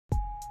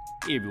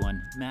Hey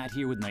everyone, Matt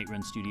here with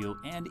Nightrun Studio,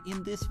 and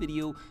in this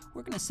video,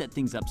 we're going to set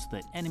things up so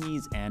that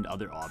enemies and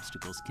other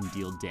obstacles can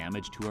deal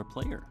damage to our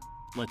player.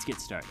 Let's get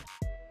started.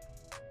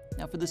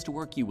 Now for this to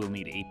work, you will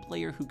need a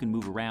player who can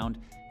move around,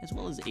 as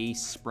well as a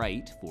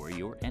sprite for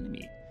your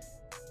enemy.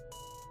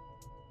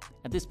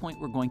 At this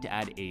point, we're going to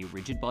add a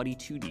rigid body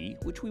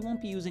 2D, which we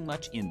won't be using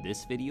much in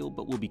this video,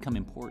 but will become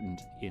important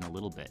in a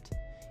little bit.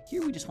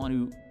 Here we just want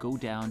to go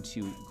down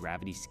to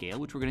gravity scale,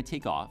 which we're going to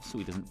take off so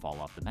he doesn't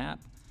fall off the map.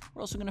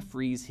 We're also going to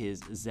freeze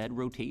his Z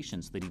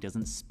rotation so that he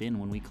doesn't spin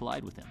when we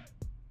collide with him.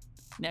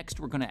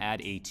 Next, we're going to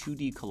add a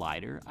 2D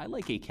collider. I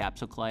like a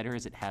capsule collider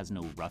as it has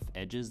no rough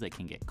edges that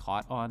can get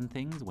caught on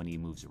things when he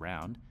moves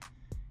around.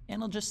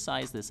 And I'll just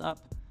size this up.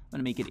 I'm going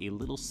to make it a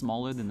little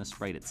smaller than the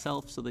sprite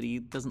itself so that he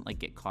doesn't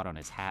get caught on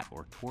his hat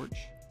or torch.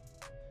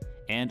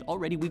 And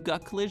already we've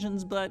got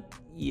collisions, but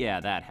yeah,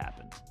 that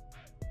happened.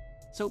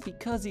 So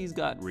because he's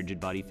got rigid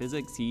body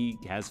physics, he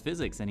has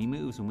physics and he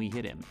moves when we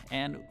hit him.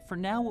 And for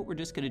now, what we're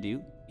just going to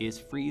do is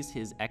freeze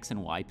his X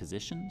and Y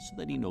position so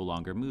that he no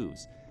longer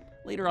moves.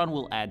 Later on,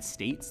 we'll add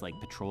states like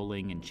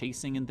patrolling and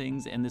chasing and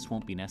things, and this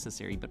won't be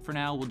necessary, but for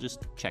now, we'll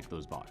just check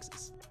those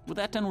boxes. With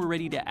that done, we're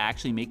ready to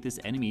actually make this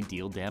enemy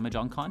deal damage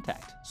on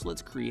contact. So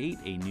let's create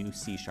a new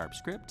C#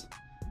 script.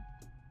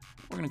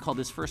 We're going to call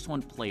this first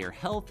one player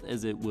health,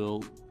 as it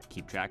will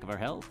keep track of our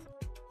health.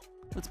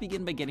 Let's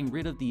begin by getting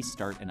rid of the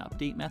start and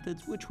update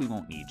methods, which we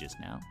won't need just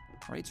now.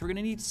 All right, so we're going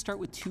to need to start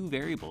with two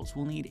variables.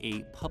 We'll need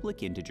a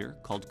public integer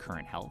called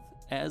current health,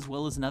 as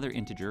well as another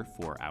integer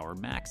for our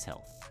max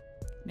health.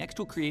 Next,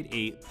 we'll create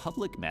a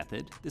public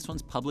method. This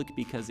one's public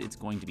because it's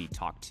going to be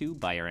talked to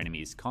by our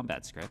enemy's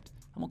combat script,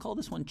 and we'll call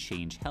this one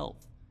change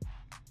health.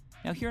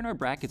 Now here in our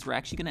brackets, we're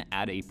actually going to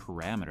add a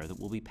parameter that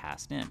will be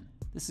passed in.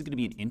 This is going to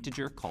be an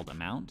integer called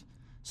amount,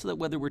 so that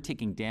whether we're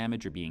taking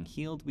damage or being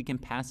healed, we can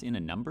pass in a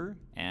number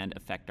and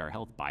affect our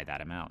health by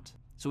that amount.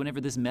 So whenever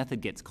this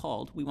method gets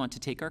called, we want to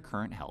take our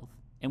current health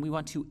and we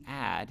want to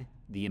add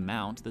the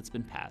amount that's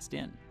been passed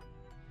in.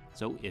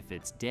 So if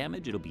it's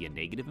damage, it'll be a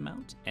negative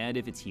amount, and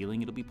if it's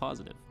healing, it'll be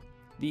positive.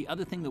 The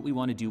other thing that we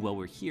want to do while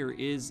we're here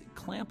is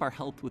clamp our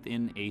health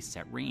within a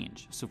set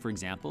range. So for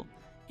example,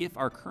 if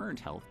our current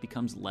health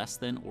becomes less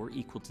than or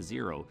equal to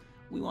 0,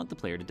 we want the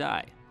player to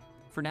die.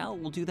 For now,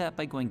 we'll do that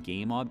by going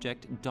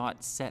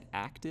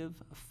GameObject.setActive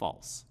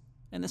false,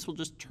 and this will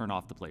just turn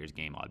off the player's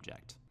game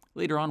object.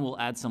 Later on, we'll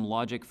add some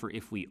logic for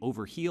if we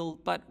overheal,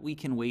 but we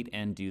can wait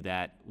and do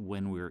that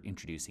when we're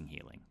introducing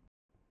healing.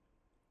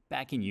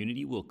 Back in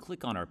Unity, we'll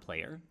click on our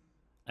player.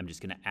 I'm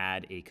just going to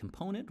add a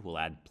component. We'll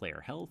add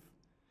player health.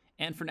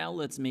 And for now,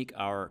 let's make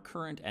our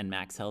current and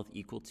max health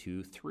equal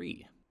to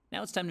 3.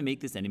 Now it's time to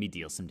make this enemy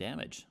deal some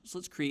damage. So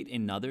let's create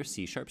another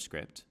C#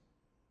 script.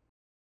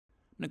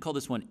 I'm going to call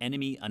this one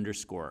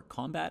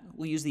enemy_combat.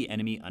 We'll use the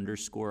enemy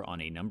underscore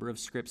on a number of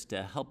scripts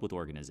to help with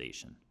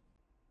organization.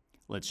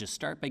 Let's just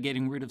start by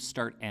getting rid of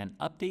start and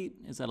update,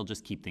 as that'll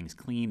just keep things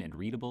clean and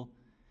readable.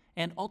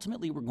 And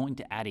ultimately, we're going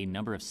to add a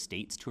number of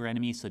states to our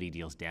enemy so that he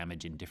deals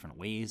damage in different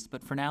ways,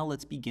 but for now,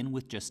 let's begin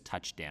with just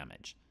touch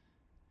damage.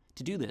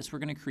 To do this, we're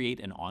going to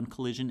create an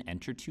onCollision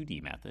enter2D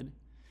method.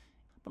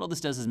 But all this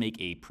does is make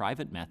a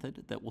private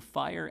method that will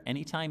fire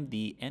anytime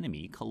the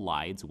enemy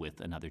collides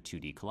with another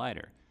 2D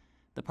collider.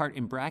 The part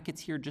in brackets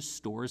here just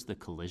stores the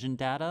collision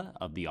data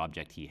of the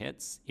object he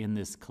hits in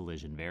this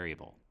collision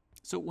variable.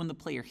 So when the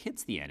player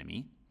hits the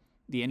enemy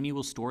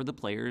will store the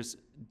player's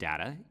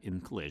data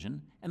in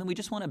collision, and then we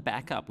just want to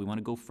back up. We want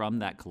to go from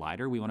that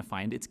collider, we want to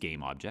find its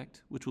game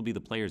object, which will be the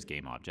player's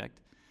game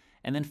object,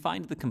 and then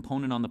find the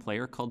component on the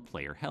player called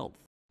player health.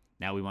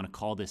 Now we want to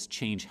call this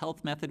change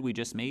health method we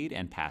just made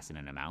and pass in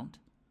an amount.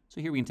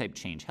 So here we can type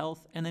change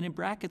health, and then in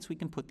brackets we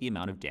can put the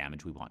amount of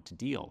damage we want to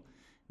deal.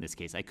 In this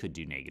case, I could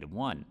do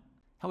 -1.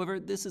 However,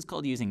 this is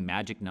called using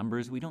magic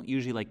numbers. We don't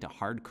usually like to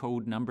hard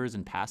code numbers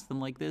and pass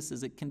them like this,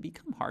 as it can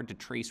become hard to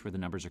trace where the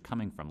numbers are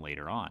coming from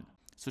later on.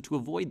 So to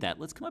avoid that,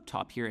 let's come up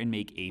top here and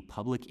make a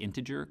public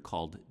integer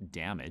called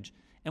damage,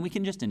 and we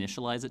can just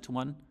initialize it to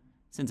 1.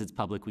 Since it's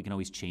public, we can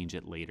always change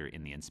it later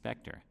in the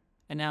inspector.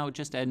 And now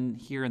just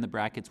here in the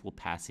brackets, we'll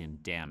pass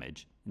in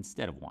damage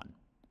instead of 1.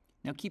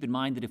 Now keep in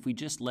mind that if we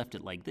just left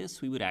it like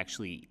this, we would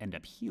actually end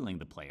up healing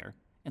the player.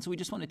 And so we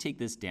just want to take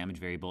this damage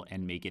variable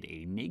and make it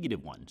a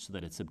 -1 so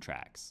that it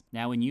subtracts.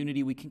 Now in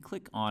Unity, we can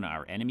click on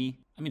our enemy.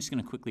 I'm just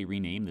going to quickly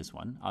rename this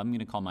one. I'm going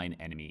to call mine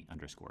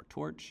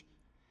enemy_torch.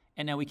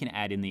 And now we can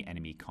add in the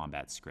enemy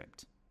combat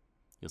script.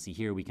 You'll see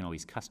here we can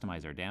always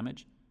customize our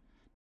damage.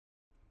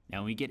 Now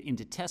when we get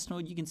into test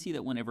mode, you can see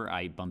that whenever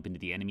I bump into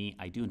the enemy,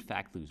 I do in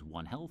fact lose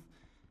 1 health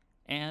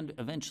and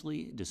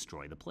eventually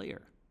destroy the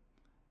player.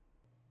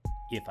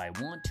 If I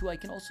want to, I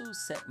can also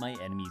set my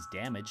enemy's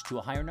damage to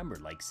a higher number,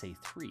 like say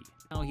 3.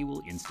 Now he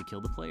will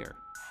insta-kill the player.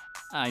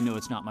 I know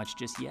it's not much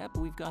just yet,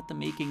 but we've got the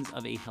makings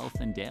of a health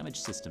and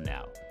damage system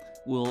now.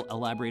 We'll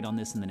elaborate on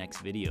this in the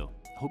next video.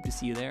 Hope to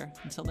see you there.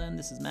 Until then,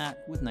 this is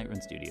Matt with Nightrun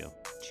Studio.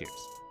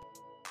 Cheers.